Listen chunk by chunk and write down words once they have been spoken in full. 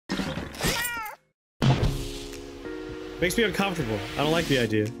Makes me uncomfortable. I don't like the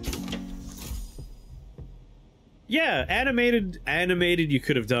idea. Yeah, animated you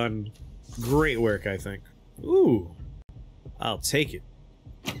could have done great work, I think. Ooh. I'll take it.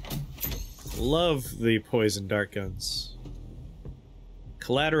 Love the poison dart guns.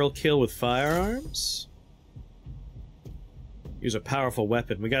 Collateral kill with firearms? Use a powerful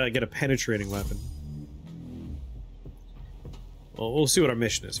weapon. We gotta get a penetrating weapon. Well, we'll see what our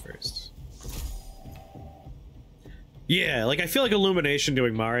mission is first. Yeah, like, I feel like Illumination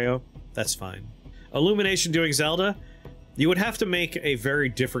doing Mario, that's fine. Illumination doing Zelda, you would have to make a very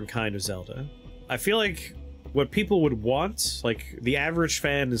different kind of Zelda. I feel like what people would want, like, the average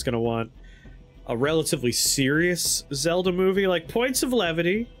fan is gonna want a relatively serious Zelda movie, like, points of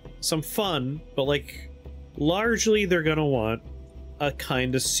levity, some fun, but, like, largely they're gonna want a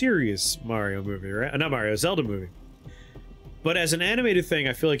kind of serious Mario movie, right? Not Mario, Zelda movie. But as an animated thing,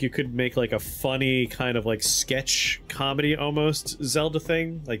 I feel like you could make, like, a funny kind of, like, sketch comedy almost Zelda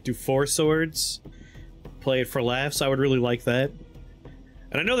thing. Like, do Four Swords, play it for laughs. I would really like that.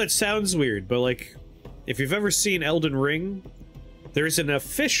 And I know that sounds weird, but, like, if you've ever seen Elden Ring, there's an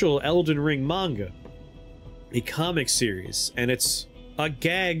official Elden Ring manga. A comic series. And it's a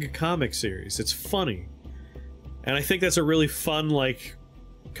gag comic series. It's funny. And I think that's a really fun, like,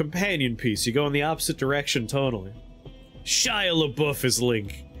 companion piece. You go in the opposite direction tonally. Shia LaBeouf is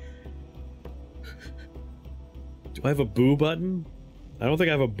Link. Do I have a boo button? I don't think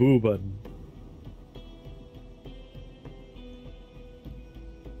I have a boo button.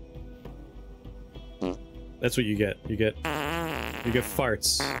 That's what you get. You get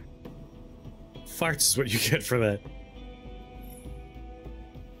farts. Farts is what you get for that.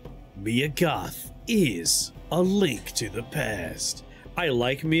 Mia Goth is a link to the past. I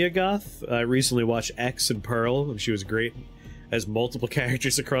like Mia Goth. I recently watched X and Pearl, and she was great as multiple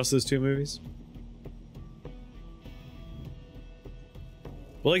characters across those two movies.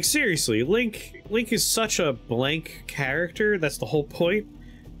 Well, like, seriously, Link is such a blank character. That's the whole point.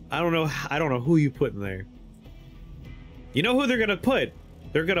 I don't know who you put in there. You know who they're gonna put?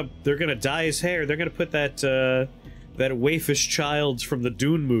 They're gonna dye his hair. They're gonna put that that waifish child from the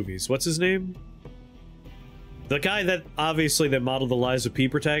Dune movies. What's his name? The guy that, obviously, they modeled the Lies of P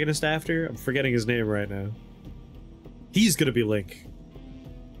protagonist after? I'm forgetting his name right now. He's gonna be Link.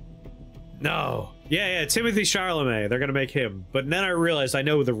 No. Yeah, Timothy Chalamet. They're gonna make him. But then I realized I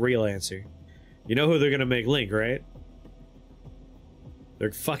know the real answer. You know who they're gonna make Link, right?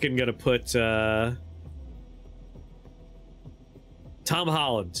 They're fucking gonna put, Tom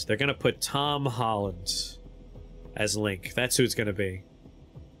Holland. They're gonna put Tom Holland as Link. That's who it's gonna be.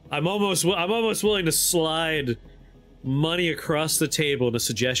 I'm almost willing to slide money across the table in a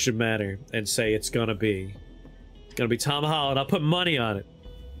suggestion manner and say it's gonna be Tom Holland. I'll put money on it.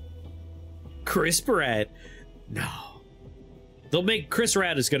 Chris Pratt. No. They'll make Chris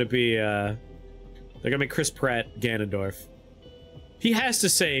Pratt is gonna be they're gonna make Chris Pratt Ganondorf. He has to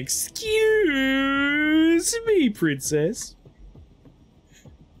say, "Excuse me, princess."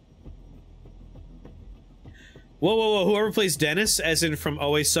 Whoa, whoa, whoa, whoever plays Dennis, as in from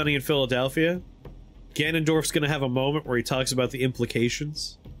Always Sunny in Philadelphia, Ganondorf's gonna have a moment where he talks about the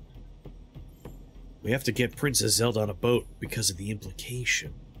implications. We have to get Princess Zelda on a boat because of the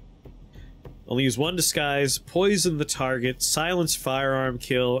implication. Only use one disguise, poison the target, silence firearm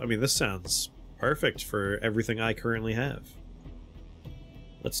kill. I mean, this sounds perfect for everything I currently have.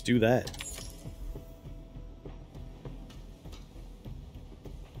 Let's do that.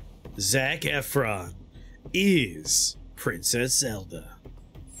 Zac Efron is Princess Zelda.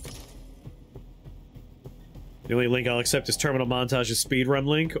 The only Link I'll accept is Terminal Montage's Speedrun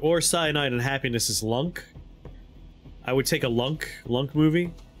Link, or Cyanide and Happiness is Lunk. I would take a Lunk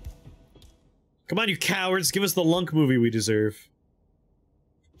movie. Come on, you cowards, give us the Lunk movie we deserve.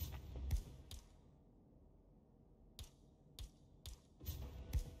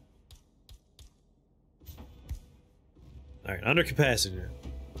 Alright, under capacity now.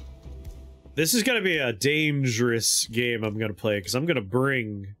 This is gonna be a dangerous game I'm gonna play, because I'm gonna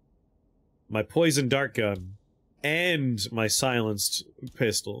bring my poison dart gun and my silenced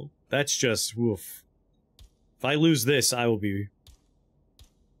pistol. That's just woof. If I lose this, I will be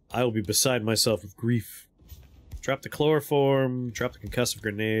beside myself with grief. Drop the chloroform, drop the concussive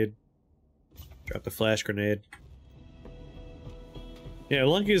grenade, drop the flash grenade. Yeah,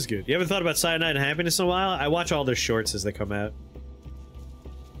 Lunk is good. You haven't thought about Cyanide and Happiness in a while? I watch all their shorts as they come out.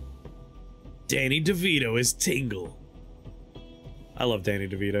 Danny DeVito is Tingle. I love Danny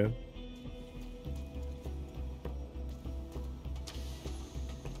DeVito.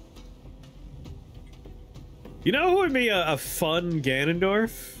 You know who would be a fun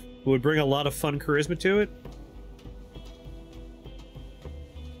Ganondorf? Who would bring a lot of fun charisma to it?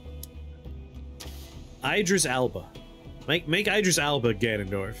 Idris Elba. Make Idris Elba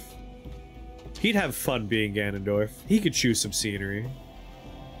Ganondorf. He'd have fun being Ganondorf. He could choose some scenery.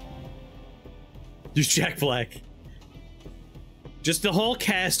 Use Jack Black. Just the whole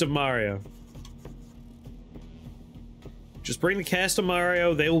cast of Mario. Just bring the cast of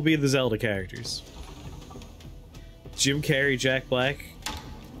Mario, they will be the Zelda characters. Jim Carrey, Jack Black.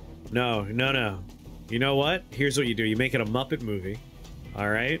 No, no, no. You know what? Here's what you do. You make it a Muppet movie.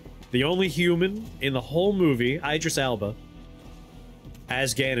 Alright? The only human in the whole movie, Idris Elba,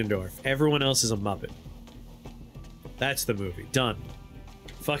 as Ganondorf. Everyone else is a Muppet. That's the movie. Done.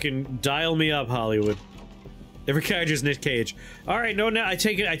 Fucking dial me up, Hollywood. Every character's Nick Cage. Alright, no, I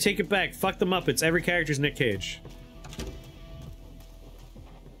take it back. Fuck the Muppets. Every character's Nick Cage.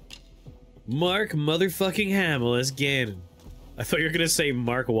 Mark motherfucking Hamill as Ganon. I thought you were gonna say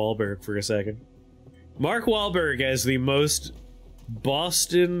Mark Wahlberg for a second. Mark Wahlberg as the most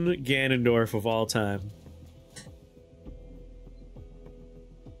Boston Ganondorf of all time.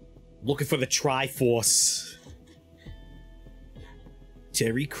 Looking for the Triforce.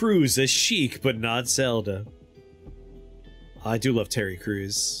 Terry Crews as Sheik, but not Zelda. I do love Terry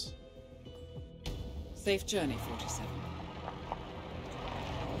Crews. Safe journey, 47.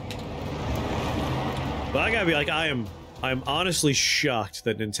 But I gotta be like, I'm honestly shocked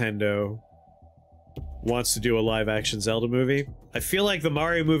that Nintendo wants to do a live-action Zelda movie. I feel like the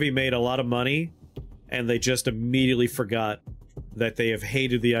Mario movie made a lot of money, and they just immediately forgot that they have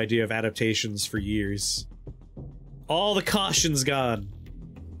hated the idea of adaptations for years. All the caution's gone.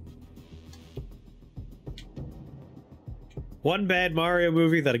 One bad Mario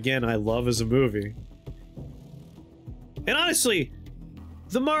movie that, again, I love as a movie. And honestly,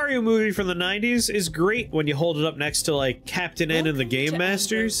 the Mario movie from the 90s is great when you hold it up next to, like, Captain N and the Game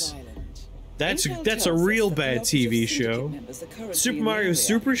Masters. That's a real bad TV show. Super Mario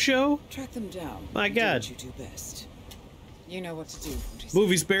Super Show? Track them down. My God. You do best. You know what to do, 47.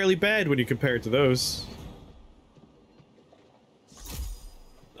 Movie's barely bad when you compare it to those.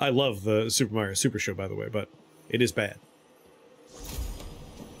 I love the Super Mario Super Show, by the way, but it is bad.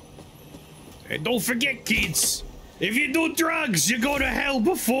 And don't forget, kids! If you do drugs, you go to hell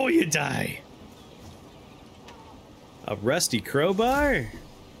before you die. A rusty crowbar?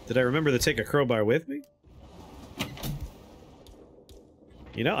 Did I remember to take a crowbar with me?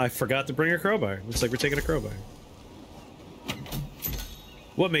 You know, I forgot to bring a crowbar. Looks like we're taking a crowbar.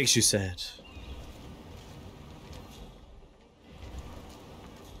 What makes you sad?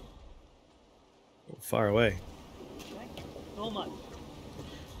 Far away. So much.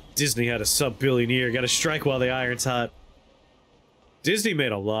 Disney had a sub-billionaire, gotta strike while the iron's hot. Disney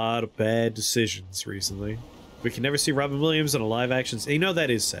made a lot of bad decisions recently. We can never see Robin Williams in a live-action... You know,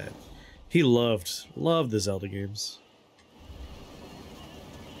 that is sad. He loved the Zelda games.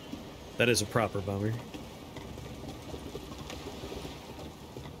 That is a proper bummer.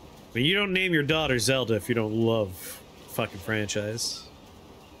 I mean, you don't name your daughter Zelda if you don't love the fucking franchise.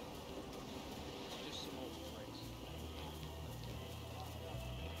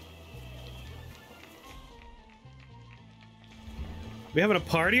 We having a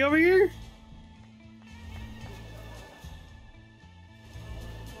party over here?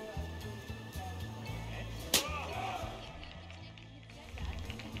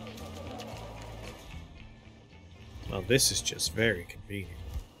 Well, this is just very convenient.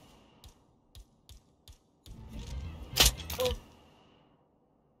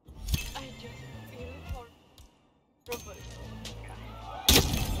 I just feel for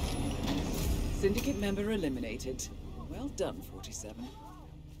Syndicate member eliminated. Well done, 47.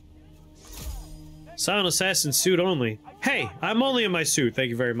 Silent assassin suit only. Hey, I'm only in my suit, thank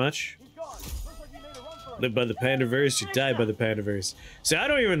you very much. Live by the Pandaverse, you die by the Pandaverse. See, I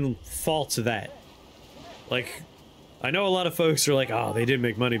don't even fault that. Like, I know a lot of folks are like, oh, they didn't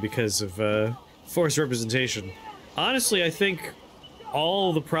make money because of, forced representation. Honestly, I think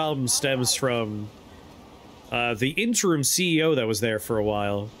all the problem stems from, the interim CEO that was there for a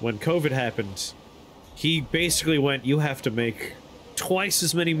while. When COVID happened, he basically went, you have to make twice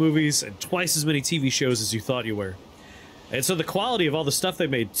as many movies and twice as many TV shows as you thought you were. And so the quality of all the stuff they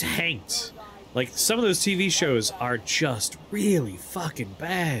made tanked. Like, some of those TV shows are just really fucking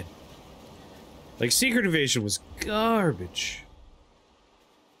bad. Like, Secret Invasion was garbage.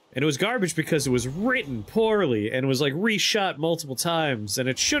 And it was garbage because it was written poorly and it was, like, reshot multiple times and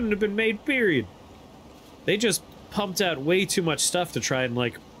it shouldn't have been made, period. They just pumped out way too much stuff to try and,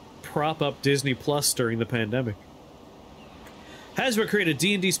 like, prop up Disney Plus during the pandemic. Hasbro created a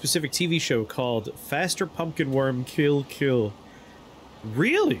D&D specific TV show called Faster Pumpkin Worm Kill Kill.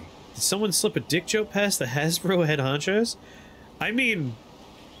 Really? Did someone slip a dick joke past the Hasbro head honchos? I mean,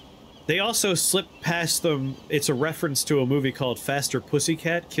 They also slipped past them. It's a reference to a movie called Faster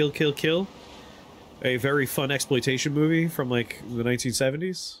Pussycat, Kill Kill Kill. A very fun exploitation movie from, like, the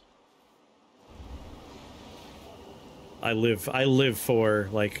 1970s. I live for,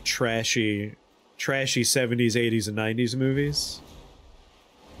 like, trashy 70s, 80s, and 90s movies.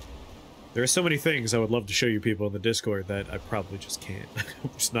 There are so many things I would love to show you people in the Discord that I probably just can't.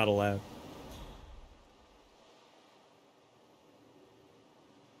 I'm just not allowed.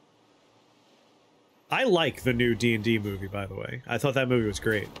 I like the new D&D movie, by the way. I thought that movie was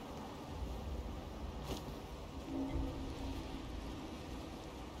great.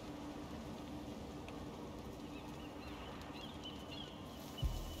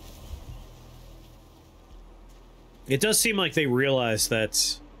 It does seem like they realized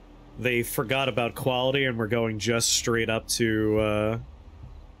that they forgot about quality and were going just straight up to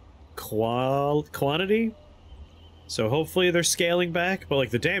quantity. So hopefully they're scaling back, but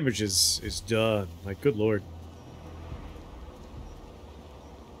like the damage is done. Like, good lord.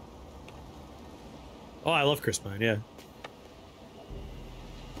 Oh, I love Chris Pine, yeah.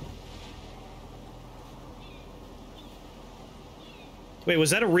 Wait,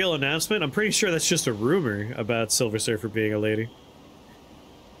 was that a real announcement? I'm pretty sure that's just a rumor about Silver Surfer being a lady.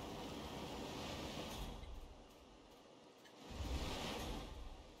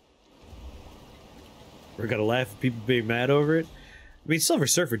 We're gonna laugh at people being mad over it. I mean, Silver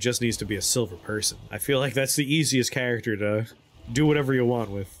Surfer just needs to be a silver person. I feel like that's the easiest character to do whatever you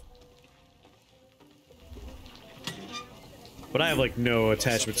want with. But I have, like, no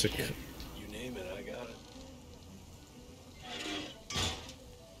attachment to... You name it, I got it.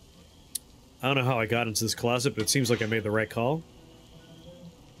 I don't know how I got into this closet, but it seems like I made the right call.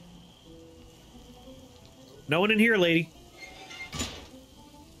 No one in here, lady.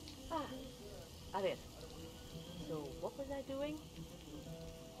 Ah, a ver. So, what was I doing?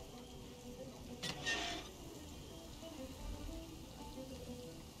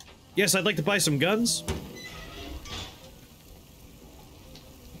 Yes, I'd like to buy some guns.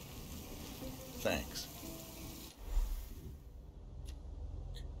 Thanks.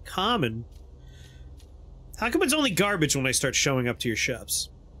 Common? How come it's only garbage when I start showing up to your shops?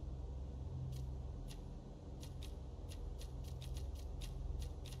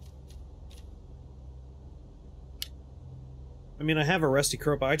 I mean, I have a rusty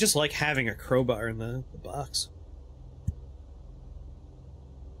crowbar. I just like having a crowbar in the box.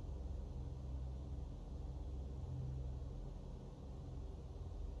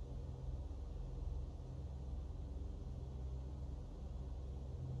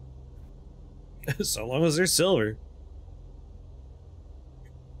 So long as they're silver.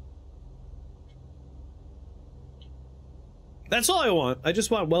 That's all I want. I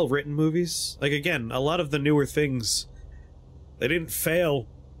just want well-written movies. Like, again, a lot of the newer things, they didn't fail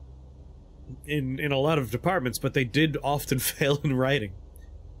in a lot of departments, but they did often fail in writing.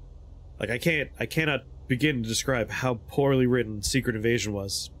 Like, I cannot begin to describe how poorly written Secret Invasion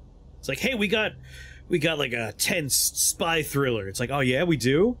was. It's like, hey, we got like a tense spy thriller. It's like, oh yeah, we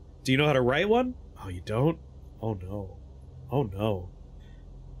do? Do you know how to write one? Oh, you don't? Oh no. Oh no.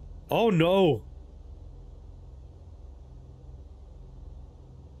 Oh no!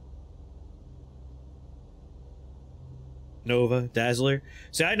 Nova, Dazzler.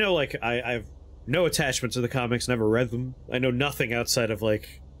 See, I know, like, I have no attachment to the comics, never read them. I know nothing outside of,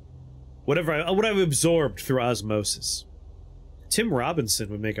 like, what I've absorbed through osmosis. Tim Robinson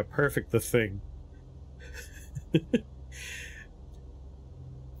would make a perfect The Thing.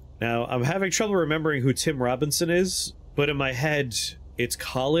 Now, I'm having trouble remembering who Tim Robinson is, but in my head, it's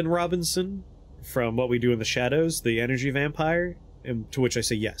Colin Robinson from What We Do in the Shadows, the energy vampire, and to which I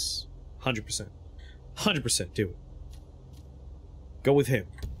say yes. 100%. 100% do it. Go with him.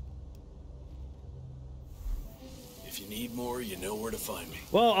 If you need more, you know where to find me.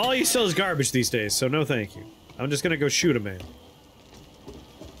 Well, all you sell is garbage these days, so no thank you. I'm just gonna go shoot a man.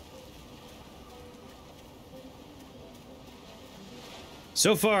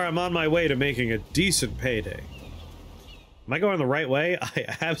 So far, I'm on my way to making a decent payday. Am I going the right way? I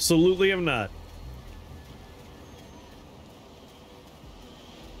absolutely am not.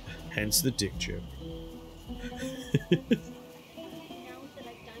 Hence the dick joke.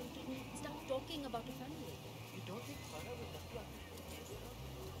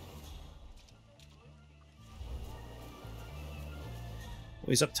 Oh,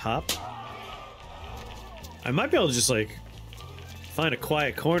 he's up top? I might be able to just, like, find a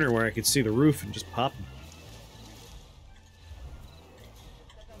quiet corner where I can see the roof and just pop him.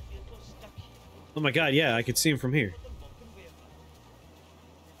 Oh my god, yeah, I could see him from here.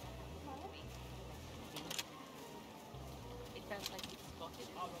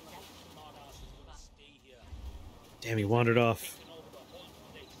 Damn, he wandered off.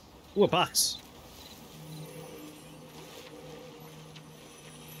 Ooh, a box.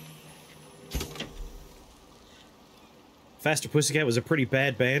 Faster Pussycat was a pretty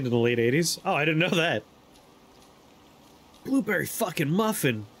bad band in the late 80s. Oh, I didn't know that. Blueberry fucking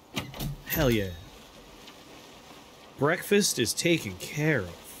muffin. Hell yeah. Breakfast is taken care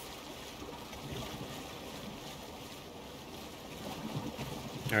of.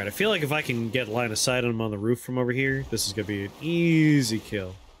 Alright, I feel like if I can get line of sight on him on the roof from over here, this is gonna be an easy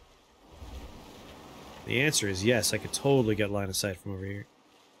kill. The answer is yes, I could totally get line of sight from over here.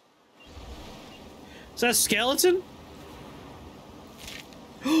 Is that a skeleton?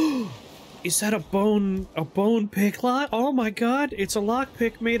 Is that a bone pick lock? Oh my god, it's a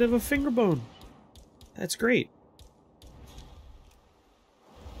lockpick made of a finger bone. That's great.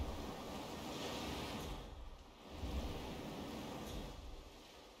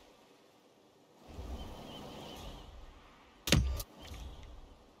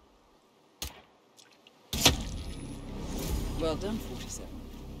 Well done, 47.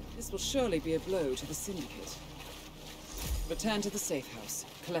 This will surely be a blow to the Syndicate. Return to the safe house.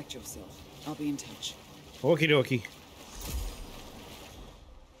 Collect yourself. I'll be in touch. Okie dokie.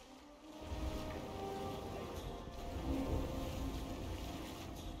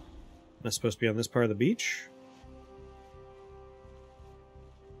 Am I supposed to be on this part of the beach?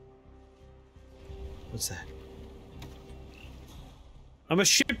 What's that? I'm a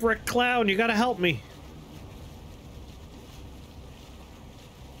shipwrecked clown, you gotta help me.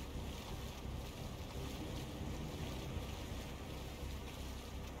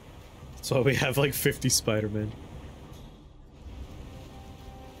 So we have like 50 Spider-Man.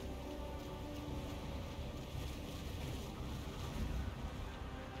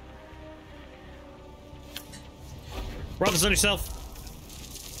 Rob this on yourself.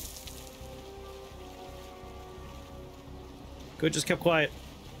 Good, just kept quiet.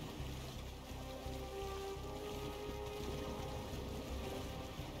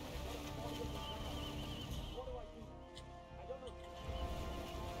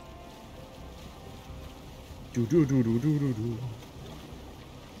 Do do do do do do do.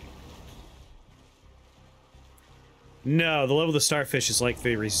 No, the level of the starfish is like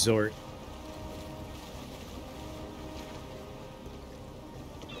the resort.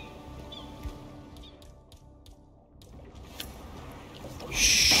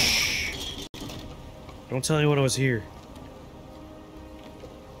 Shh. Don't tell anyone I was here.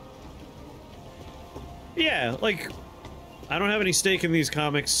 Yeah, like, I don't have any stake in these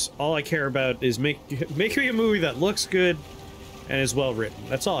comics. All I care about is making a movie that looks good and is well written.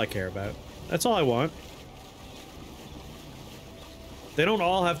 That's all I care about. That's all I want. They don't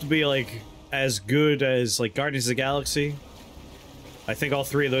all have to be, like, as good as, like, Guardians of the Galaxy. I think all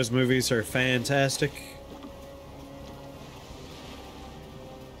three of those movies are fantastic.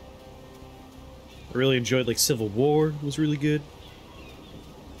 I really enjoyed, like, Civil War was really good.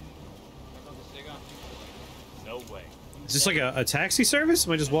 Is this like a taxi service?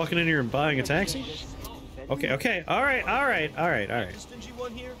 Am I just walking in here and buying a taxi? Okay, okay, alright, alright, alright, alright.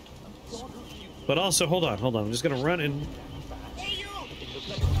 But also, hold on, I'm just gonna run in.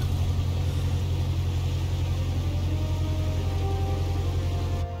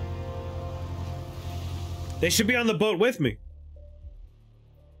 They should be on the boat with me.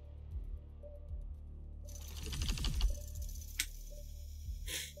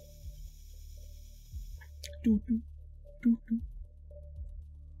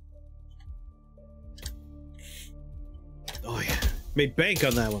 Oh yeah, made bank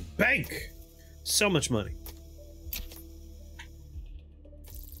on that one. Bank! So much money.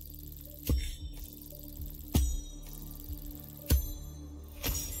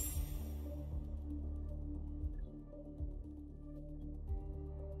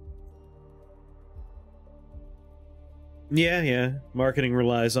 Yeah, marketing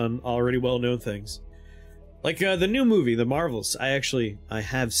relies on already well-known things. Like, the new movie, The Marvels. I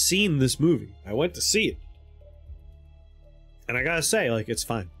have seen this movie. I went to see it. And I gotta say, like, it's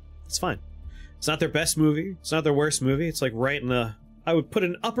fine. It's fine. It's not their best movie. It's not their worst movie. It's, like, right in the... I would put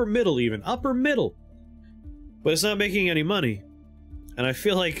an upper middle, even. Upper middle! But it's not making any money. And I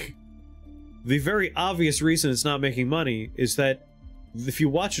feel like the very obvious reason it's not making money is that if you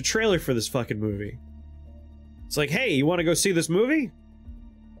watch a trailer for this fucking movie, it's like, hey, you want to go see this movie?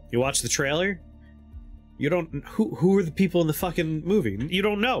 You watch the trailer? You don't... Who are the people in the fucking movie? You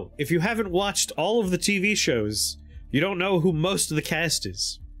don't know. If you haven't watched all of the TV shows, you don't know who most of the cast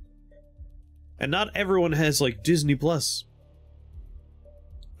is. And not everyone has, like, Disney Plus.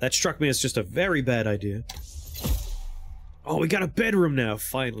 That struck me as just a very bad idea. Oh, we got a bedroom now.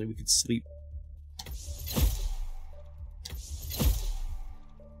 Finally, we can sleep.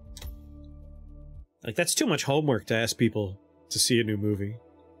 Like, that's too much homework to ask people to see a new movie.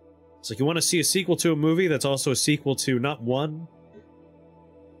 It's like, you want to see a sequel to a movie that's also a sequel to not one,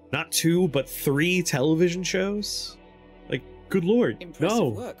 not two, but 3 television shows? Like, good lord, Impressive no.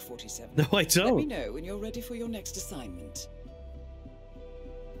 work, 47. No, I don't. Let me know when you're ready for your next assignment.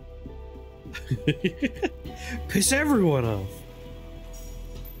 Piss everyone off.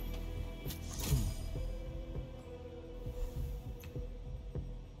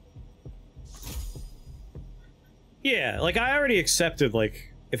 Yeah, like, I already accepted,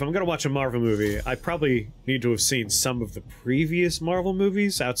 like, if I'm gonna watch a Marvel movie, I probably need to have seen some of the previous Marvel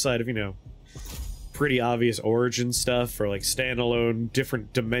movies outside of, you know, pretty obvious origin stuff or, like, standalone,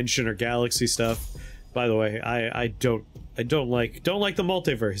 different dimension or galaxy stuff. By the way, I don't like the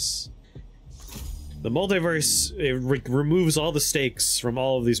multiverse. The multiverse, it removes all the stakes from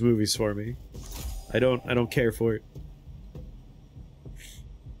all of these movies for me. I don't care for it.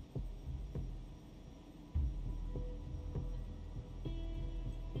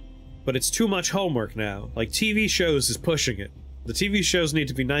 But it's too much homework now. Like, TV shows is pushing it. The TV shows need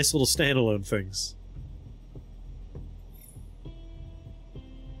to be nice little standalone things.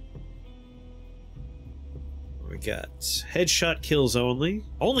 We got headshot kills only.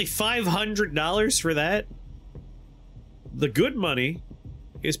 Only $500 for that? The good money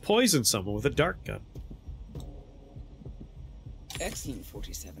is poison someone with a dart gun. Excellent,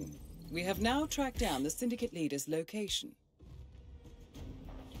 47. We have now tracked down the Syndicate leader's location.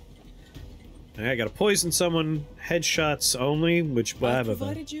 I gotta poison someone, headshots only, which blah I've blah blah.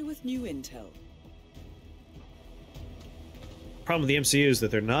 provided you with new intel. Problem with the MCU is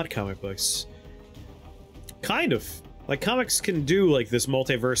that they're not comic books. Kind of. Like, comics can do, like, this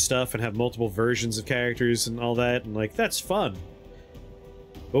multiverse stuff and have multiple versions of characters and all that, and, like, that's fun.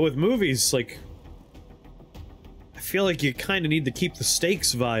 But with movies, like, I feel like you kind of need to keep the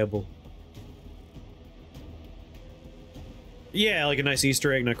stakes viable. Yeah, like a nice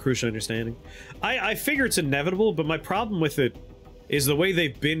Easter egg, not crucial understanding. I figure it's inevitable, but my problem with it is the way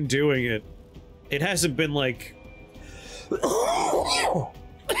they've been doing it. It hasn't been like...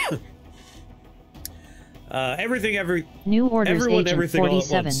 New Orders everyone, Agent everything all at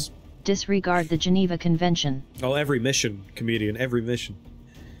 47. once. Disregard the Geneva Convention. Oh, every mission, comedian, every mission.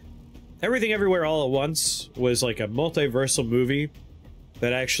 Everything Everywhere All at Once was like a multiversal movie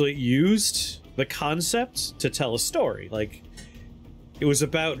that actually used the concept to tell a story. Like, it was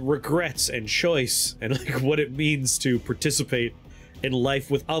about regrets and choice and, like, what it means to participate in life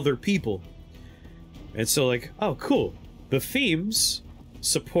with other people. And so, like, oh, cool. The themes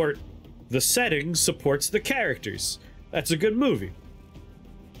support the setting, supports the characters. That's a good movie.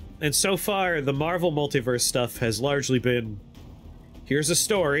 And so far, the Marvel multiverse stuff has largely been, here's a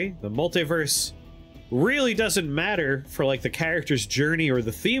story, the multiverse really doesn't matter for, like, the character's journey or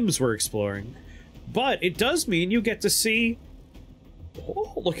the themes we're exploring, but it does mean you get to see,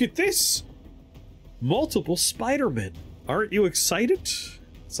 oh, look at this, multiple Spider-Men. Aren't you excited?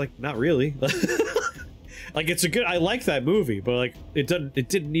 It's like, not really. Like, it's a good, I like that movie, but, like, it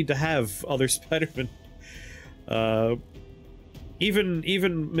didn't need to have other Spider-Men.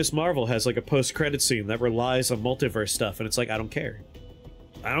 Even Miss Marvel has, like, a post-credit scene that relies on multiverse stuff, and it's like, I don't care.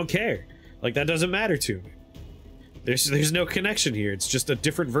 I don't care. Like, that doesn't matter to me. There's no connection here. It's just a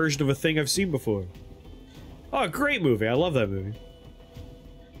different version of a thing I've seen before. Oh, great movie. I love that movie.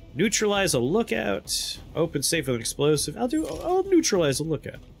 Neutralize a lookout. Open safe with an explosive. I'll neutralize a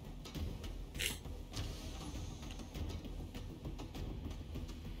lookout.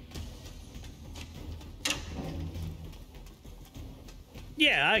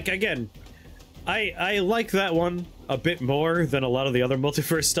 Yeah, I like that one a bit more than a lot of the other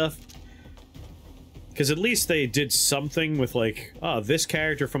multiverse stuff. Because at least they did something with, like, oh, this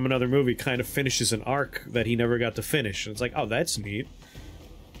character from another movie kind of finishes an arc that he never got to finish. And it's like, oh, that's neat.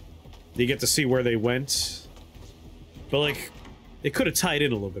 You get to see where they went. But, like, it could have tied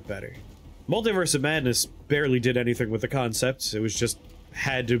in a little bit better. Multiverse of Madness barely did anything with the concept. It was just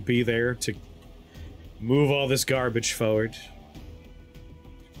had to be there to move all this garbage forward.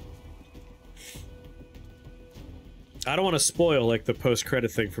 I don't want to spoil, like, the post-credit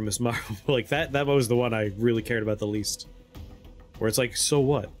thing from Miss Marvel. Like, that was the one I really cared about the least. Where it's like, so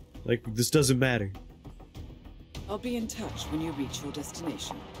what? Like, this doesn't matter. I'll be in touch when you reach your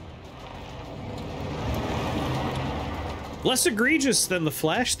destination. Less egregious than The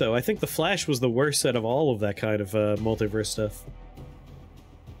Flash, though. I think The Flash was the worst out of all of that kind of multiverse stuff.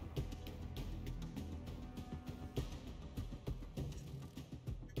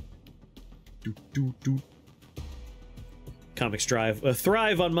 Comics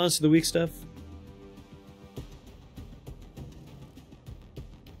thrive on Monster of the Week stuff.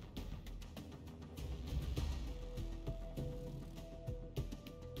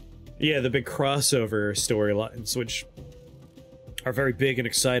 Yeah, the big crossover storylines, which are very big and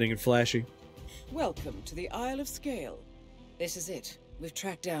exciting and flashy. Welcome to the Isle of Scale. This is it. We've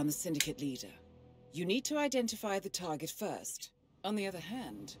tracked down the Syndicate leader. You need to identify the target first. On the other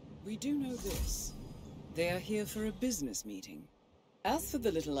hand, we do know this. They are here for a business meeting. As for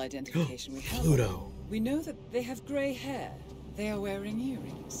the little identification we have, Pluto. We know that they have grey hair. They are wearing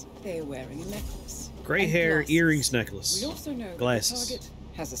earrings. They are wearing a necklace. Gray And hair, glasses. earrings, necklace. We also know Glasses. that the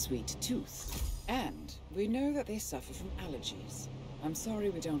target has a sweet tooth. And we know that they suffer from allergies. I'm sorry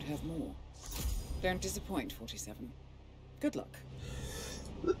we don't have more. Don't disappoint, 47. Good luck.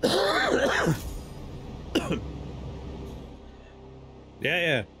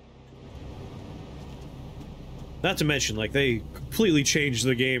 Yeah. Not to mention, like, they completely changed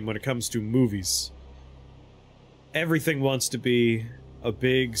the game when it comes to movies. Everything wants to be a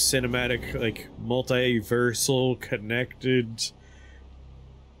big cinematic, like, multiversal, connected.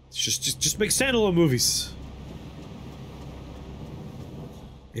 Just make standalone movies.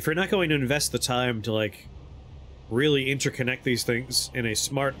 If you're not going to invest the time to, like, really interconnect these things in a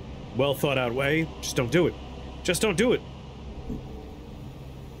smart, well thought out way, just don't do it. Just don't do it.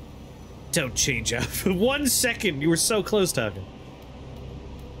 Don't change out. For 1 second, you were so close talking.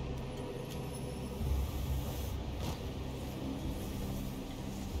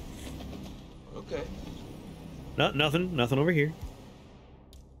 Okay. Nothing over here.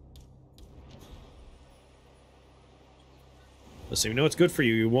 Listen, you know what's good for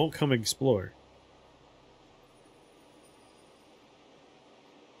you, you won't come explore.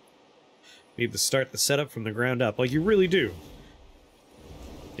 Need to start the setup from the ground up, like you really do.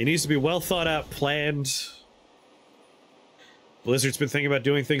 It needs to be well thought out, planned. Blizzard's been thinking about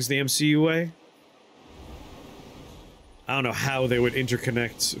doing things the MCU way. I don't know how they would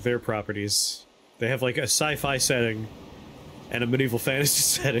interconnect their properties. They have like a sci-fi setting and a medieval fantasy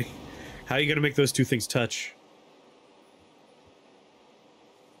setting. How are you gonna make those two things touch?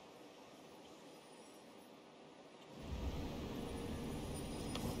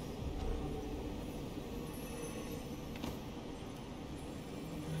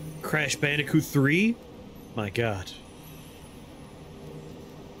 Crash Bandicoot 3? My god.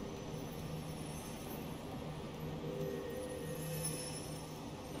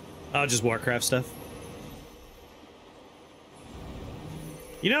 Oh, just Warcraft stuff.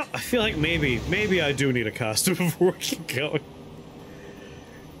 You know, I feel like maybe I do need a costume before we get going.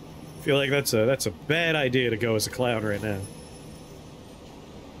 I feel like that's a bad idea to go as a clown right now.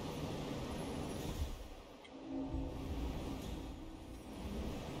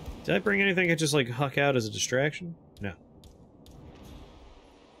 Did I bring anything that just like huck out as a distraction? No.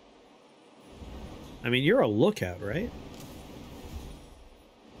 I mean, you're a lookout, right?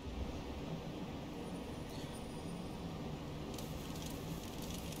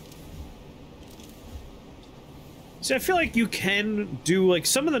 See, I feel like you can do, like,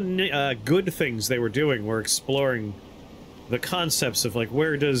 some of the good things they were doing were exploring the concepts of, like,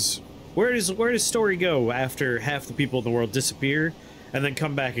 where does story go after half the people in the world disappear and then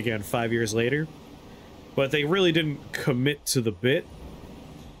come back again 5 years later? But they really didn't commit to the bit.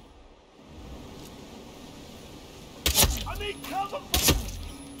 I need cover.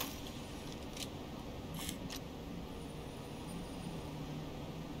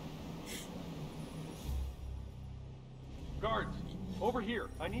 Guards, over here.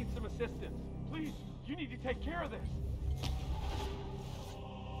 I need some assistance. Please, you need to take care of this.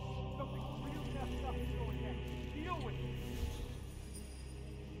 Something really messed up is going down. Deal with it.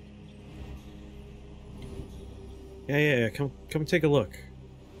 Yeah, come take a look.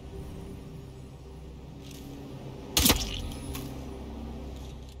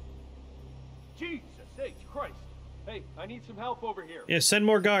 Jesus H. Christ. Hey, I need some help over here. Yeah, send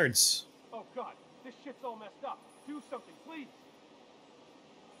more guards. Oh God, this shit's all messed up. Do something, please.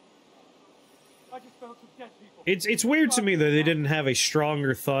 I just found some dead people. It's weird to me that they didn't have a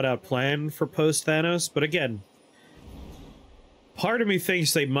stronger thought out plan for post Thanos, but again, part of me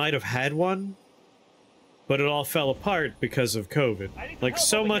thinks they might have had one, but it all fell apart because of COVID. Like,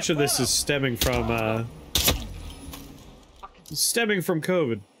 so much of this is stemming from COVID.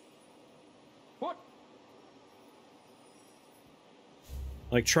 What?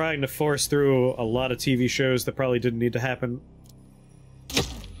 Like, trying to force through a lot of TV shows that probably didn't need to happen.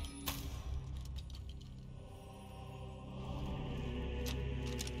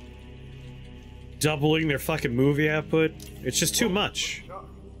 Doubling their fucking movie output. It's just too much.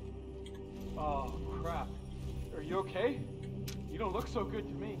 Oh, crap. Are you okay? don't look so good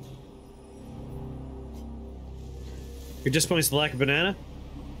to me. Your disappointment's the lack of banana?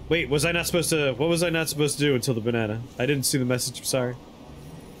 Wait, was I not supposed to... What was I not supposed to do until the banana? I didn't see the message, I'm sorry.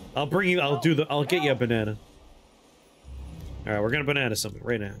 I'll bring you... I'll get you a banana. Alright, we're gonna banana something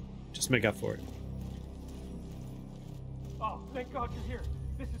right now. Just make up for it. Oh, thank God you're here.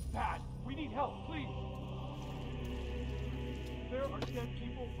 This is bad. We need help, please. There are dead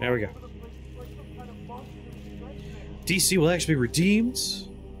people There we go. all over the place, like some kind of monster stretch there. DC will actually be redeemed?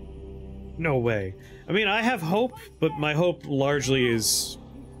 No way. I mean, I have hope, but my hope largely is...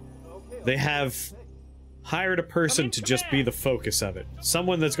 They have hired a person to just be the focus of it.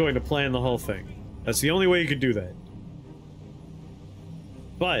 Someone that's going to plan the whole thing. That's the only way you could do that.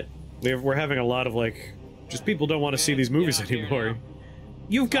 But, we're having a lot of, like... Just people don't want to see these movies anymore.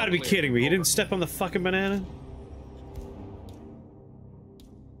 You've got to be kidding me. You didn't step on the fucking banana?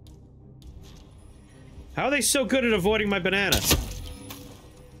 How are they so good at avoiding my banana?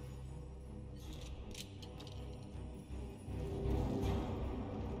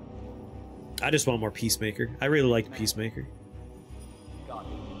 I just want more Peacemaker. I really liked Peacemaker. God,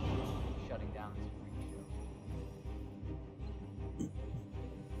 shutting down this freak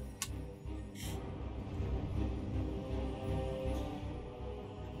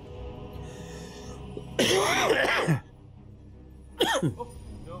Oh,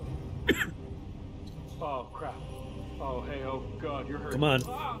 no. Oh, crap. Oh, hey, oh, God, you're hurt. Come on.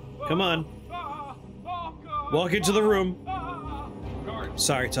 Come on. Oh, God. Walk into the room. Guard,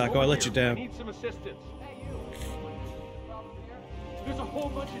 Sorry, Taco, I over let here. you down. I need some assistance. Hey, you. There's a whole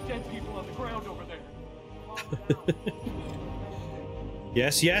bunch of dead people on the ground over there.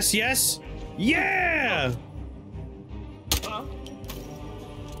 Yes, yes, yes! Yeah! Huh?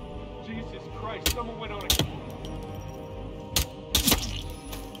 Jesus Christ, someone went on a...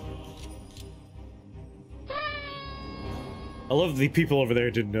 I love the people over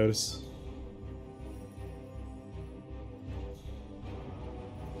there didn't notice.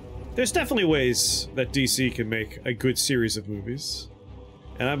 There's definitely ways that DC can make a good series of movies.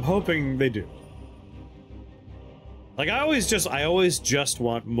 And I'm hoping they do. Like, I always just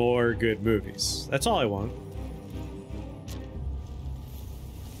want more good movies. That's all I want.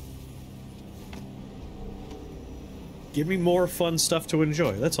 Give me more fun stuff to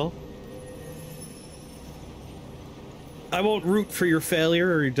enjoy, that's all. I won't root for your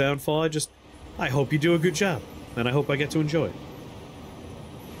failure or your downfall, I hope you do a good job. And I hope I get to enjoy it.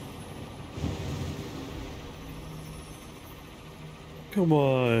 Come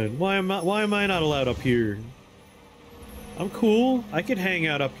on, why am I not allowed up here? I'm cool, I could hang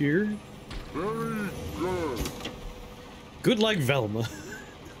out up here. Very good. Good like Velma.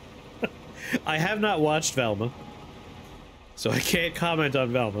 I have not watched Velma, so I can't comment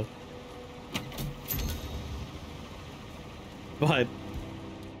on Velma. But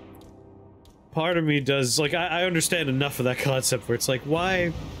part of me does, like, I understand enough of that concept where it's like,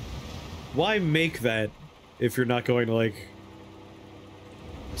 why make that if you're not going to, like...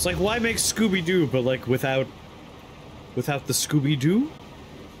 It's like, why make Scooby-Doo, but, like, without the Scooby-Doo?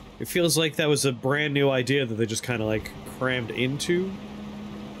 It feels like that was a brand new idea that they just kind of, like, crammed into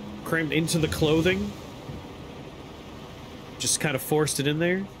the clothing. Just kind of forced it in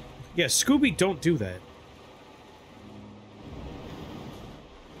there. Yeah, Scooby don't do that.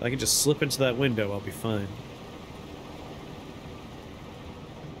 If I can just slip into that window, I'll be fine.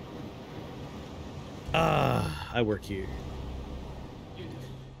 I work here.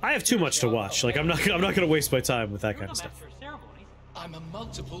 I have too much to watch. Like, I'm not gonna waste my time with that kind of stuff. I'm a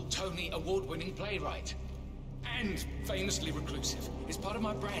multiple Tony award-winning playwright. And famously reclusive. It's part of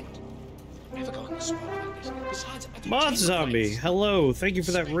my brand. Never go on the spot like this. Besides, I do Mod chamber Zombie, plays. hello. Thank you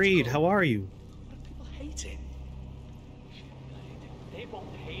for that raid. How are you? People hate it. They won't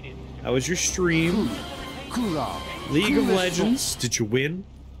hate it. How was your stream? League of Legends. Did you win?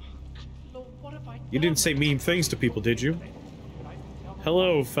 You didn't say mean things to people, did you?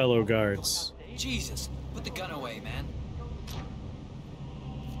 Hello, fellow guards. Jesus, put the gun away, man.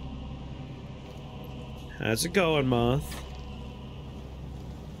 How's it going, Moth?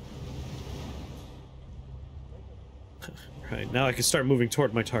 Right, now I can start moving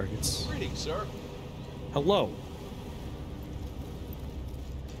toward my targets. Greetings, sir. Hello.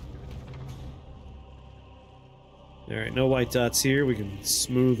 Alright, no white dots here. We can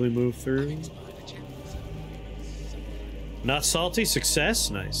smoothly move through. Not salty? Success?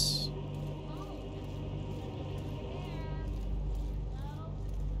 Nice.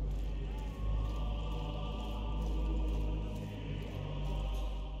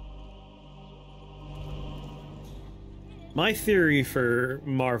 My theory for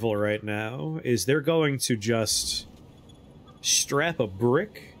Marvel right now is they're going to just strap a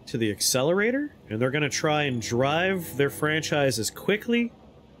brick to the accelerator, and they're gonna try and drive their franchise as quickly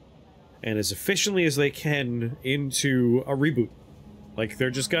and as efficiently as they can into a reboot. Like,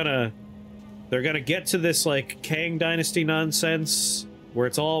 they're gonna get to this, like, Kang Dynasty nonsense, where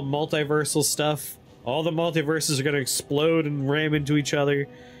it's all multiversal stuff. All the multiverses are gonna explode and ram into each other,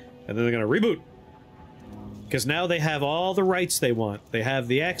 and then they're gonna reboot. Because now they have all the rights they want. They have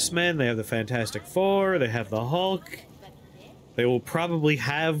the X-Men, they have the Fantastic Four, they have the Hulk. They will probably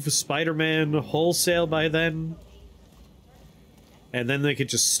have Spider-Man wholesale by then. And then they could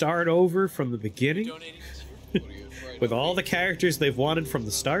just start over from the beginning. With all the characters they've wanted from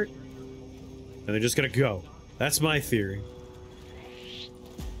the start. And they're just gonna go. That's my theory.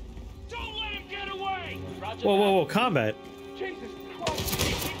 Don't let him get away! Whoa, whoa, whoa, combat. Jesus Christ,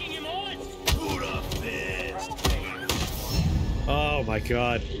 he's taking him on! Oh my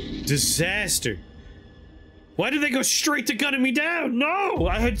god. Disaster. Why did they go straight to gunning me down? No!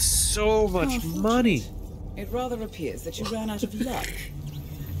 I had so much money. It rather appears that you ran out of luck.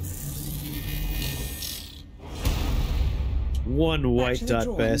 One white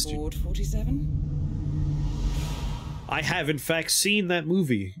dot bastard. Board 47? I have in fact seen that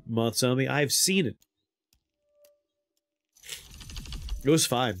movie, Matsumi. I've seen it. It was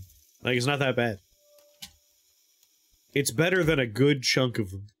fine. Like, it's not that bad. It's better than a good chunk of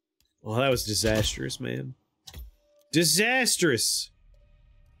them. Well, that was disastrous, man. Disastrous!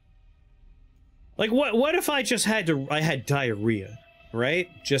 Like, what if I just had I had diarrhea, right?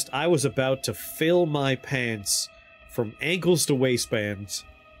 Just, I was about to fill my pants from ankles to waistbands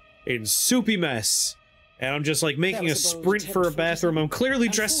in soupy mess, and I'm just, like, making a sprint for a bathroom. I'm clearly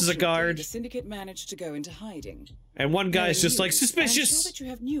dressed as a guard. The Syndicate managed to go into hiding. And one guy's just, like, suspicious! I'm sure that you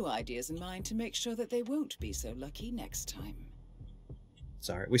have new ideas in mind to make sure that they won't be so lucky next time. It's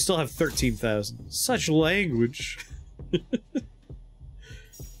alright, we still have 13,000. Such language.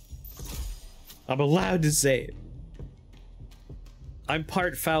 I'm allowed to say it. I'm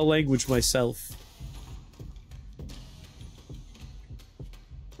part foul language myself.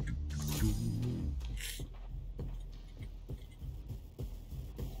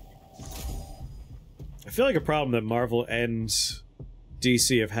 I feel like a problem that Marvel and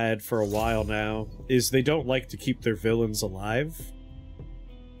DC have had for a while now is they don't like to keep their villains alive.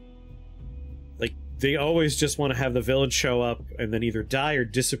 Like, they always just want to have the villain show up and then either die or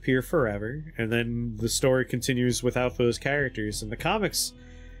disappear forever, and then the story continues without those characters. In the comics,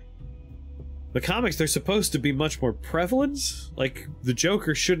 they're supposed to be much more prevalent. Like, the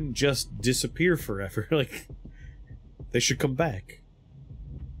Joker shouldn't just disappear forever. Like, they should come back.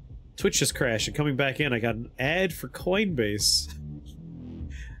 Twitch just crashed, and coming back in, I got an ad for Coinbase.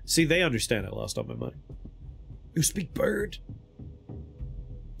 See, they understand I lost all my money. You speak bird?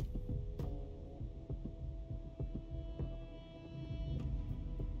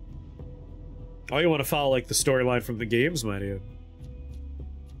 Oh, you want to follow, like, the storyline from the games, my dude?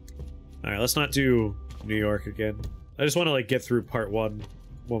 Alright, let's not do New York again. I just want to, like, get through part one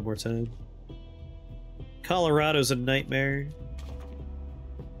more time. Colorado's a nightmare.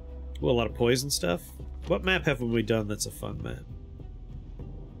 Ooh, a lot of poison stuff. What map haven't we done that's a fun map?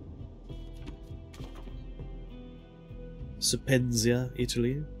 Sapienza,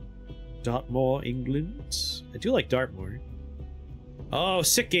 Italy. Dartmoor, England. I do like Dartmoor. Oh,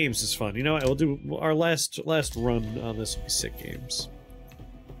 Sick Games is fun. You know what? We'll do our last run on this will be Sick Games.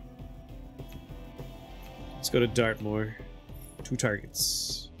 Let's go to Dartmoor. 2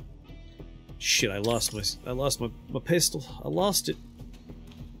 targets. Shit, I lost my pistol. I lost it.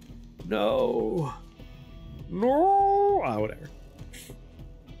 No. No. Ah, whatever.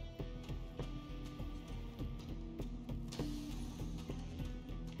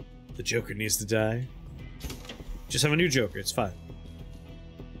 The Joker needs to die. Just have a new Joker, it's fine.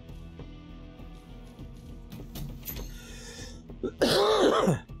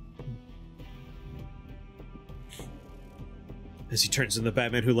 As he turns into the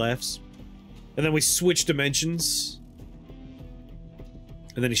Batman who laughs. And then we switch dimensions.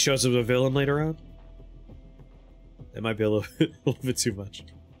 And then he shows up a villain later on. That might be a little bit too much.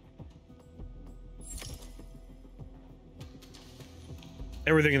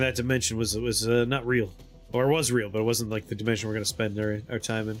 Everything in that dimension was not real. Or was real, but it wasn't like the dimension we're gonna spend our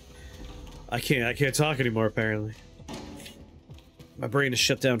time in. I can't talk anymore, apparently. My brain is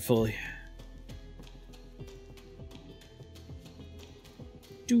shut down fully.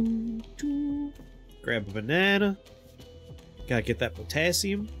 Grab a banana. Gotta get that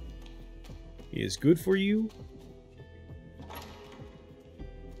potassium. It is good for you.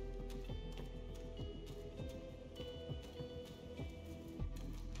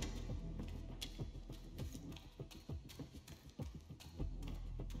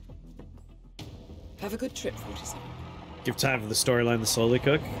 Have a good trip, 47. Give time for the storyline to slowly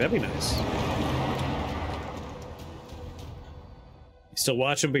cook. That'd be nice. You still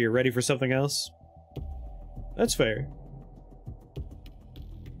watching, but you're ready for something else? That's fair.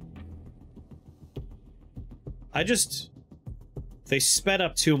 They sped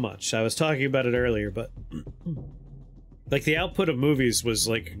up too much. I was talking about it earlier, but like the output of movies was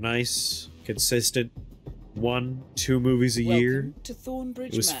like nice, consistent. 1-2 movies a year. To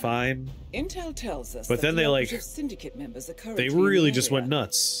Thornbridge It was Manor. fine. Intel tells us But that then the they like operative syndicate members are they currently in really the just area. went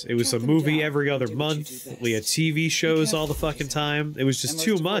nuts. It was a Track them movie down every and other do what you month. do best. We had TV shows all the careful, fucking 47. time. It was just And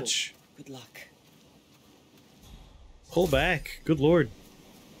too most of all, much. Good luck. Pull back. Good lord.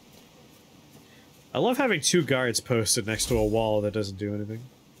 I love having 2 guards posted next to a wall that doesn't do anything.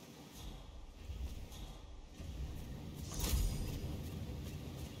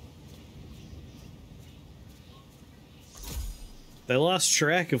 They lost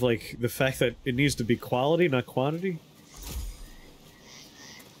track of, like, the fact that it needs to be quality, not quantity.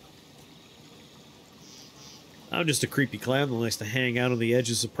 I'm just a creepy clown that likes to hang out on the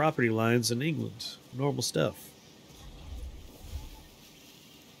edges of property lines in England. Normal stuff.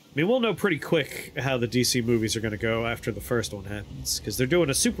 I mean, we'll know pretty quick how the DC movies are going to go after the first one happens, because they're doing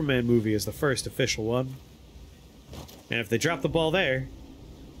a Superman movie as the first official one. And if they drop the ball there,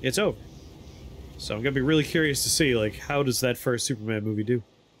 it's over. So I'm going to be really curious to see, like, how does that first Superman movie do?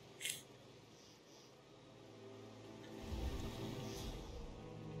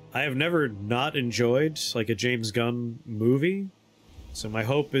 I have never not enjoyed, like, a James Gunn movie, so my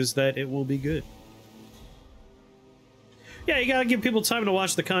hope is that it will be good. Yeah, you gotta give people time to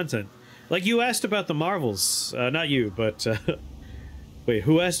watch the content. Like, you asked about the Marvels. Not you, but... wait,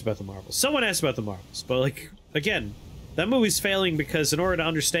 who asked about the Marvels? Someone asked about the Marvels, but, like, again, that movie's failing because in order to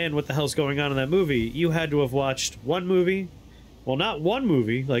understand what the hell's going on in that movie, you had to have watched one movie. Well, not one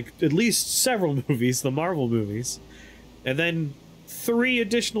movie, like, at least several movies, the Marvel movies. And then 3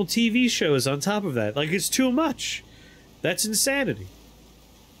 additional TV shows on top of that. Like, it's too much. That's insanity.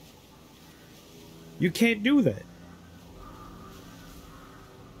 You can't do that.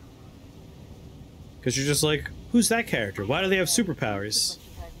 Because you're just like, who's that character? Why do they have superpowers?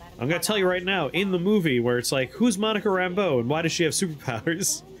 I'm gonna tell you right now, in the movie where it's like, who's Monica Rambeau and why does she have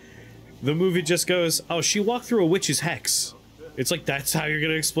superpowers? The movie just goes, oh, she walked through a witch's hex. It's like, that's how you're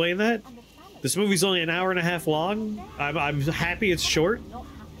gonna explain that? This movie's only an hour and a half long. I'm happy it's short.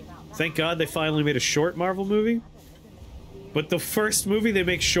 Thank God they finally made a short Marvel movie. But the first movie they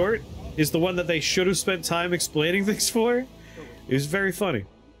make short is the one that they should have spent time explaining things for. It was very funny.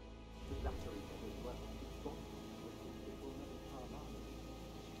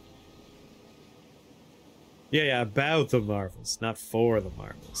 Yeah, about the Marvels, not for the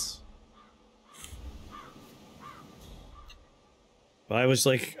Marvels. But I was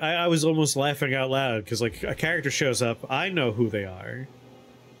like, I was almost laughing out loud, because, like, a character shows up, I know who they are.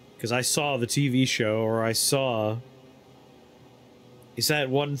 Because I saw the TV show, or I saw... Is that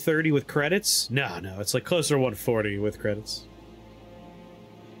 130 with credits? No, it's like closer to 140 with credits.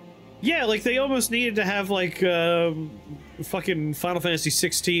 Yeah, like, they almost needed to have, like, fucking Final Fantasy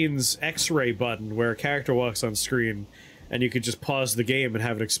XVI's X-ray button where a character walks on screen and you could just pause the game and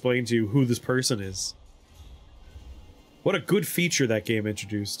have it explain to you who this person is. What a good feature that game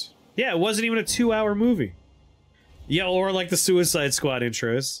introduced. Yeah, it wasn't even a 2-hour movie. Yeah, or like the Suicide Squad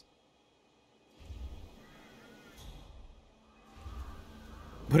intros.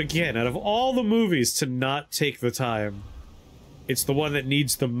 But again, out of all the movies to not take the time, it's the one that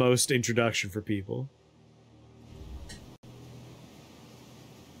needs the most introduction for people.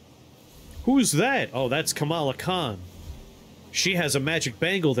 Who's that? Oh, that's Kamala Khan. She has a magic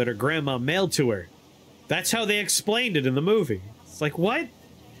bangle that her grandma mailed to her. That's how they explained it in the movie. It's like, what?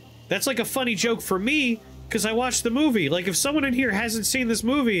 That's like a funny joke for me, because I watched the movie. Like, if someone in here hasn't seen this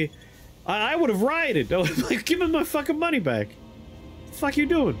movie, I would have rioted. I would have, like, given my fucking money back. What the fuck you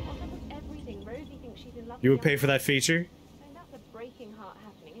doing? You would pay for that feature? That's a breaking heart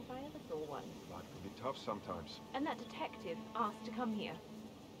happening if I ever saw one. Life can be tough sometimes. And that detective asked to come here.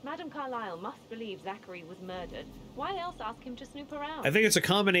 Madam Carlyle must believe Zachary was murdered. Why else ask him to snoop around? I think it's a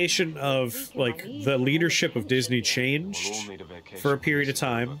combination of, like, the leadership of Disney changed for a period of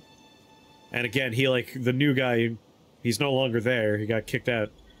time. And again, he, like, the new guy, he's no longer there. He got kicked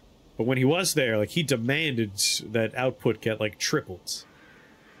out. But when he was there, like, he demanded that output get, like, tripled.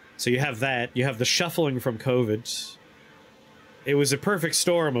 So you have that. You have the shuffling from COVID. It was a perfect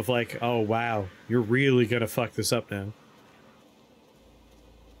storm of, like, oh, wow, you're really gonna fuck this up now.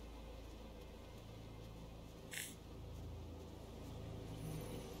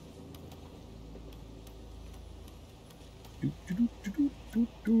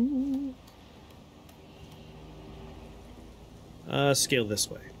 Scale this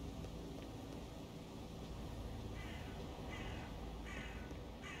way.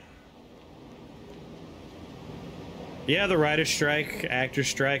 Yeah, the writer's strike, actor's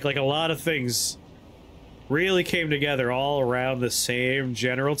strike, like a lot of things really came together all around the same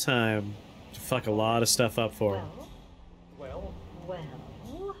general time to fuck a lot of stuff up for him. Well,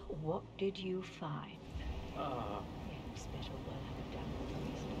 what did you find? It's better well have done with the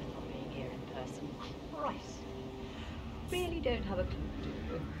reason for not being here in person. Christ. Really don't have a clue, do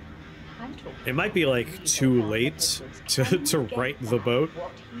you? I'm talking. It might be like too late to right the boat,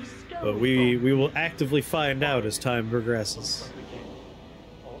 but we will actively find out as time progresses.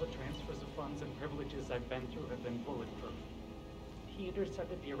 All the transfers of funds and privileges I've been through have been bulletproof. He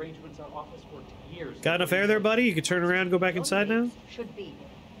intercepted the arrangements our office worked years. Got enough air there, buddy? You can turn around and go back inside now? Should be.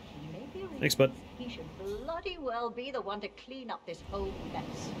 Thanks, bud. He should bloody well be the one to clean up this whole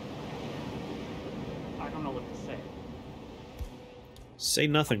mess. I don't know what to say. Say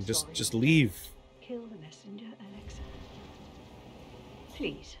nothing. Just leave. Kill the messenger, Alex.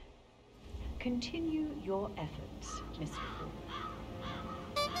 Please, continue your efforts, Mr.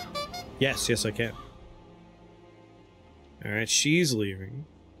 Yes, I can. Alright, she's leaving.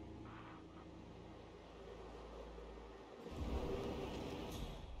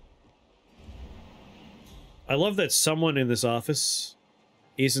 I love that someone in this office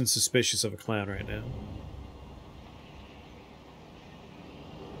isn't suspicious of a clown right now.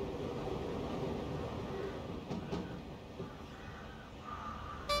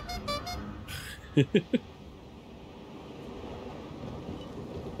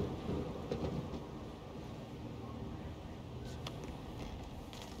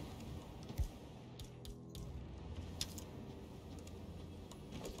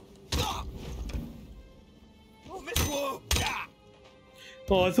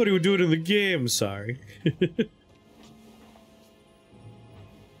 Oh, I thought he would do it in the game, sorry.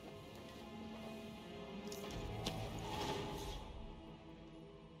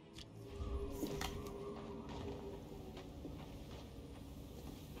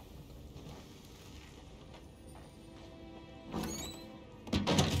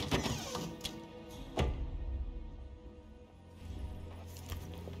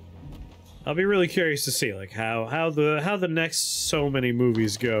 I'll be really curious to see like how the next so many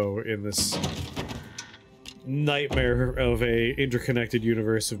movies go in this nightmare of a interconnected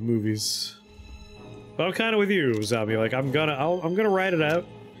universe of movies. But I'm kind of with you, Zombie. Like I'm gonna ride it out.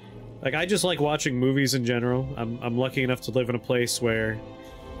 Like I just like watching movies in general. I'm lucky enough to live in a place where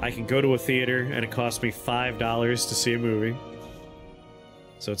I can go to a theater and it costs me $5 to see a movie.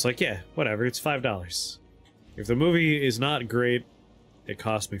 So it's like, yeah, whatever. It's $5. If the movie is not great, it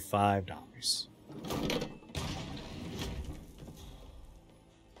cost me $5.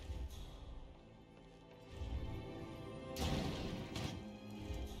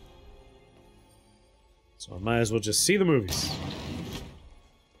 So I might as well just see the movies.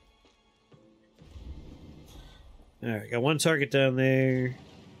 Alright, got one target down there.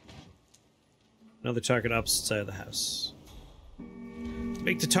 Another target outside the house.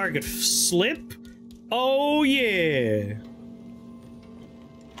 Make the target slip? Oh yeah!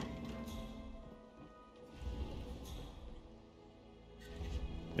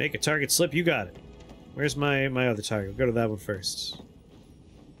 Make a target slip, you got it. Where's my other target? We'll go to that one first.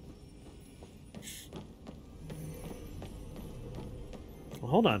 Well,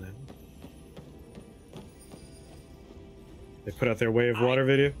 hold on then. They put out their Way of Water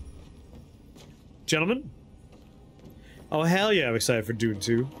video? Gentlemen? Oh hell yeah, I'm excited for Dune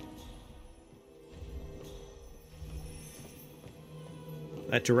 2.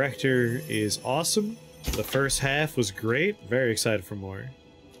 That director is awesome. The first half was great. Very excited for more.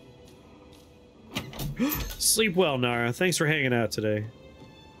 Sleep well, Nara. Thanks for hanging out today.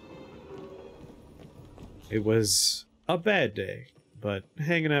 It was a bad day, but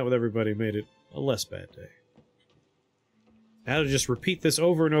hanging out with everybody made it a less bad day. I had to just repeat this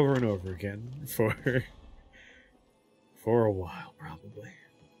over and over and over again for a while, probably.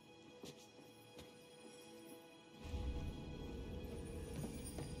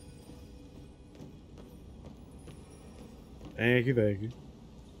 Thank you, thank you.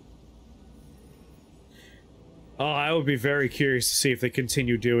 Oh, I would be very curious to see if they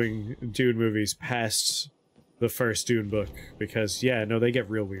continue doing Dune movies past the first Dune book, because, yeah, no, they get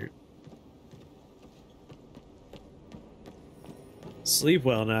real weird. Sleep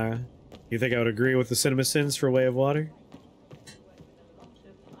well, Nara. You think I would agree with the CinemaSins for Way of Water?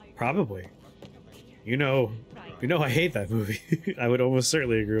 Probably. You know I hate that movie. I would almost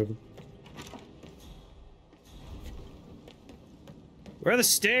certainly agree with them. Where are the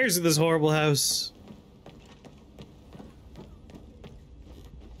stairs in this horrible house?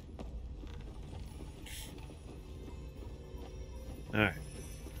 Alright.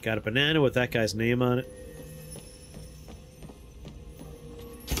 Got a banana with that guy's name on it.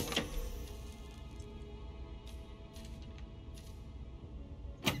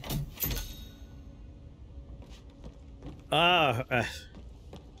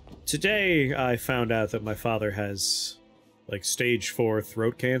 Today I found out that my father has, like, stage 4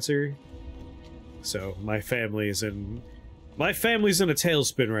 throat cancer. So my family's in a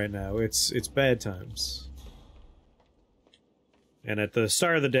tailspin right now. It's bad times. And at the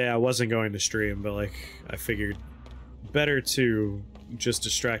start of the day I wasn't going to stream, but like I figured better to just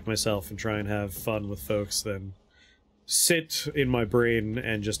distract myself and try and have fun with folks than sit in my brain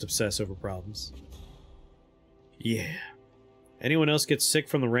and just obsess over problems. Yeah. Anyone else get sick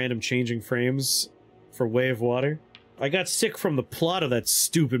from the random changing frames for Way of Water? I got sick from the plot of that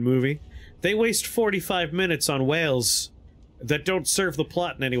stupid movie. They waste 45 minutes on whales that don't serve the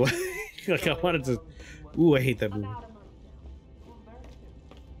plot in any way. Like, I wanted to... Ooh, I hate that movie.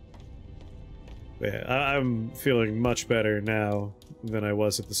 Yeah, I'm feeling much better now than I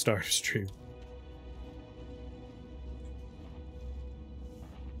was at the start of stream.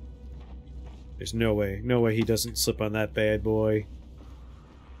 There's no way he doesn't slip on that bad boy.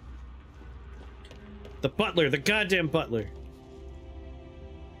 The butler, the goddamn butler.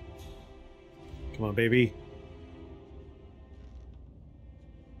 Come on, baby.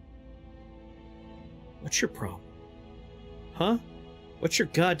 What's your problem? Huh? What's your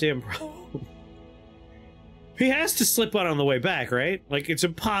goddamn problem? He has to slip on the way back, right? Like, it's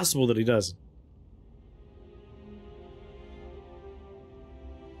impossible that he doesn't.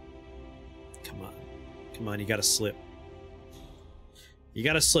 Come on. Come on, you gotta slip. You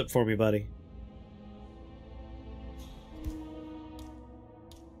gotta slip for me, buddy.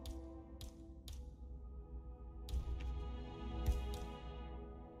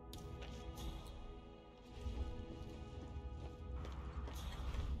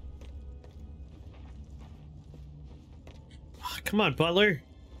 Come on, butler.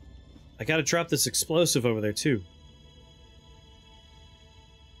 I gotta drop this explosive over there, too.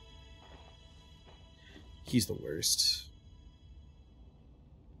 He's the worst.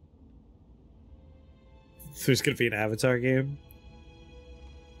 There's gonna be an Avatar game.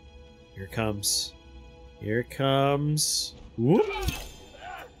 Here it comes. Here it comes. Whoop!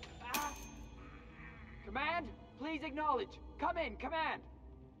 Command, please acknowledge. Come in, command.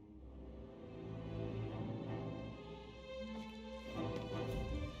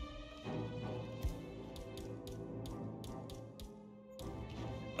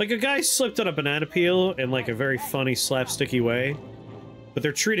 Like, a guy slipped on a banana peel in, like, a very funny, slapsticky way. But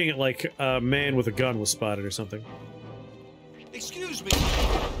they're treating it like a man with a gun was spotted or something. Excuse me!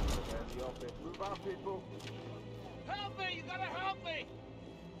 Move on, people. Help me! You gotta help me!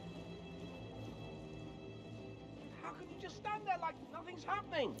 How can you just stand there like nothing's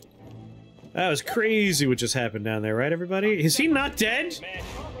happening? That was crazy what just happened down there, right, everybody? Is he not dead? Man,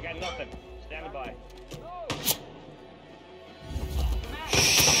 I got nothing. Standing by.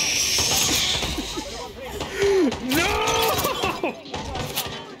 No!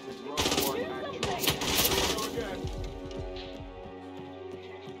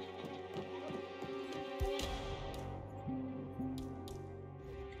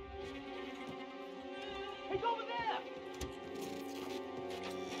 He's over there!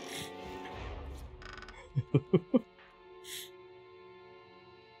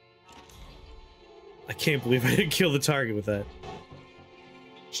 I can't believe I didn't kill the target with that.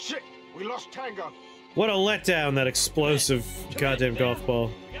 Shit! We lost Tango. What a letdown, that explosive goddamn golf ball.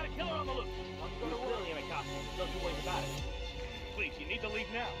 We got a killer on the loose. I'm going to really in a costume. Don't you worry about it. Please, you need to leave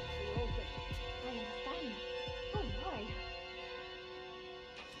now. I understand. Oh my.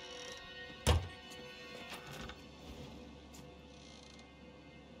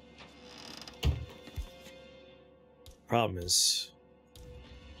 Problem is...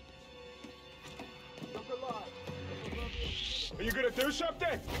 Are you gonna do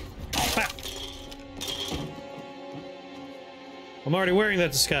something? I'm already wearing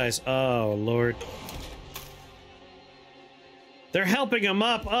that disguise. Oh, Lord. They're helping him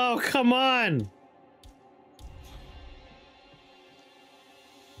up! Oh, come on!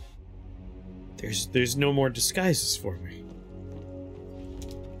 There's no more disguises for me.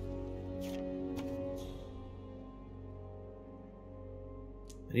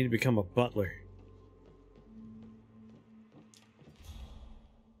 I need to become a butler.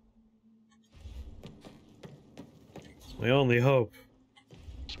 It's my only hope.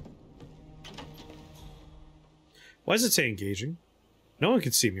 Why does it say engaging? No one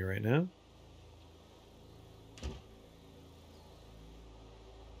can see me right now.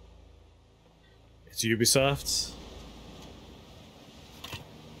 It's Ubisoft.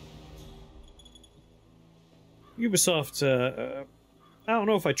 Ubisoft, I don't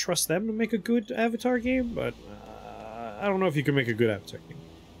know if I trust them to make a good Avatar game, but I don't know if you can make a good Avatar game.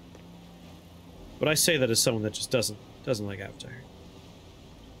 But I say that as someone that just doesn't like Avatar.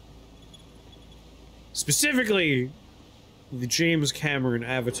 Specifically, the James Cameron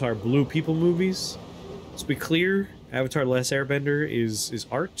Avatar Blue People movies. Let's be clear, Avatar: The Last Airbender is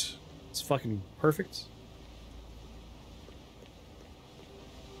art. It's fucking perfect.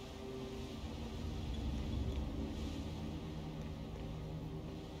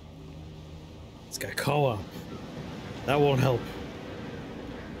 It's got co-op. That won't help.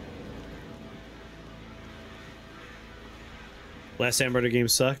 Last Airbender game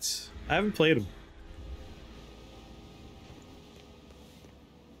sucked. I haven't played them.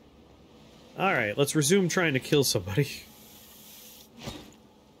 Alright, let's resume trying to kill somebody.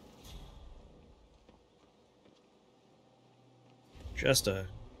 Just a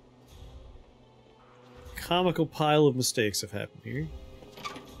comical pile of mistakes have happened here.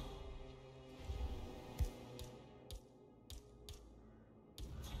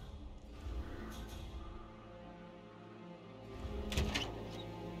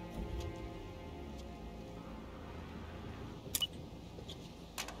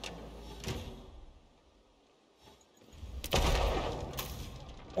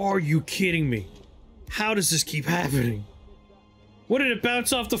 Are you kidding me? How does this keep happening? What, did it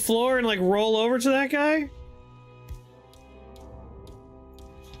bounce off the floor and like roll over to that guy?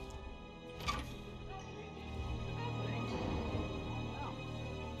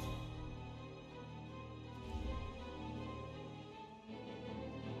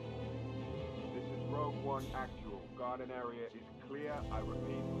 This is Rogue One Actual. Garden area is clear. I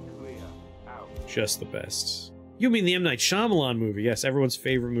repeat, clear. Out. Just the best. You mean the M. Night Shyamalan movie? Yes, everyone's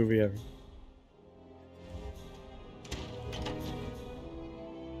favorite movie ever.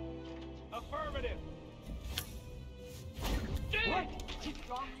 Affirmative. What?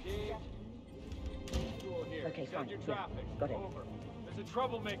 Here. Okay, Send fine. your Yeah, traffic. got it. Over. There's a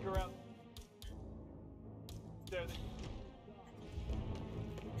troublemaker out there.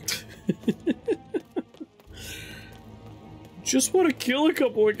 Just want to kill a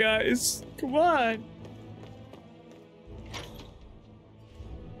couple of guys. Come on.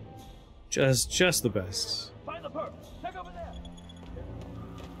 Just the best. Find the perp. Check over there.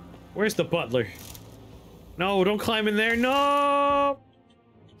 Where's the butler? No, don't climb in there. No!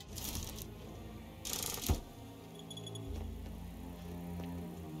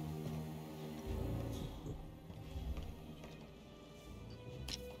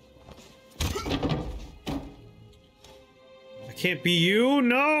 I can't be you.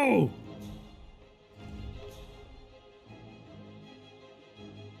 No!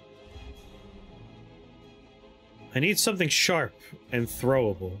 I need something sharp and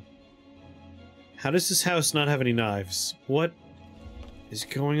throwable. How does this house not have any knives? What is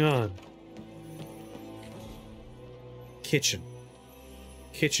going on? Kitchen.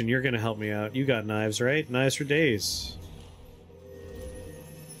 Kitchen, you're gonna help me out. You got knives, right? Knives for days.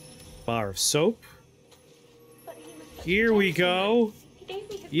 Bar of soap. Here we go.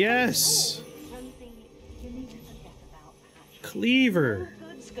 Yes. Cleaver. No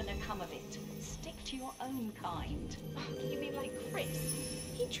good's gonna come of it. Stick to your own kind. You mean like Chris?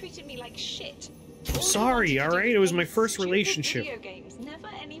 He treated me like shit. I'm sorry, alright? It was my first relationship. Video games, never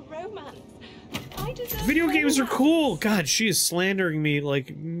any romance. I deserve Video games are romance. cool! God, she is slandering me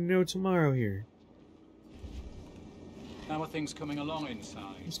like no tomorrow here. How are things coming along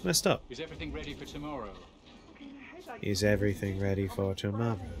inside? It's messed up. Is everything ready for tomorrow? Is everything ready for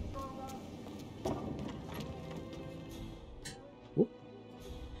tomorrow? Whoop.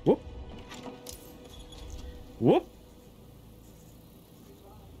 Whoop. Whoop.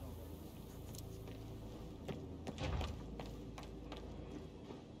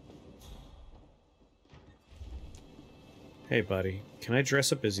 Hey, buddy. Can I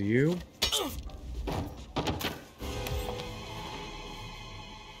dress up as you?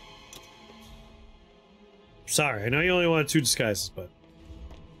 Sorry, I know you only wanted 2 disguises, but...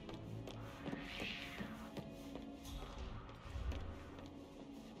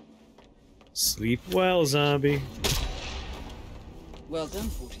 Sleep well, zombie. Well done,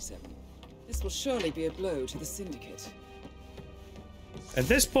 47. This will surely be a blow to the Syndicate. At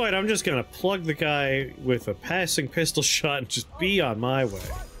this point, I'm just gonna plug the guy with a passing pistol shot and just be on my way.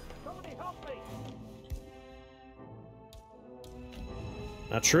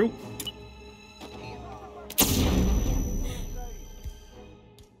 Not true.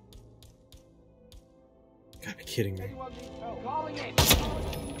 Gotta be kidding me.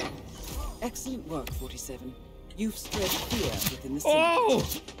 Excellent work, 47. You've spread fear within the Syndicate. Oh!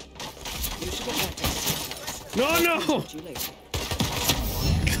 You should get back to the house. No, no!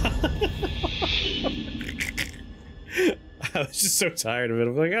 I was just so tired of it.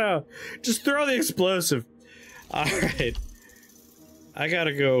 I'm like, oh, just throw the explosive. Alright. I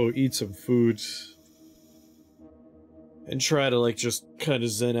gotta go eat some food. And try to, like, just kind of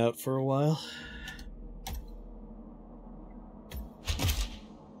zen out for a while.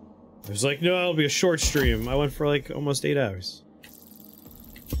 I was like, no, it'll be a short stream. I went for, like, almost 8 hours.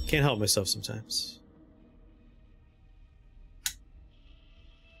 Can't help myself sometimes.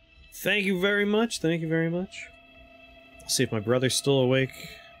 Thank you very much. Thank you very much. I'll see if my brother's still awake.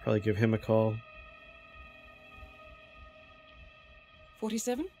 Probably give him a call.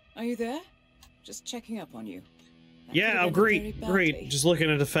 47? Are you there? Just checking up on you. Yeah, great, great. Just looking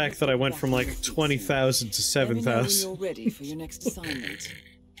at the fact that I went from like 20,000 to 7,000. You're ready for your next assignment.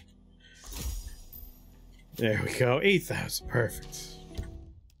 There we go, 8,000, perfect.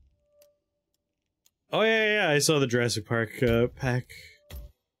 Oh yeah, I saw the Jurassic Park pack.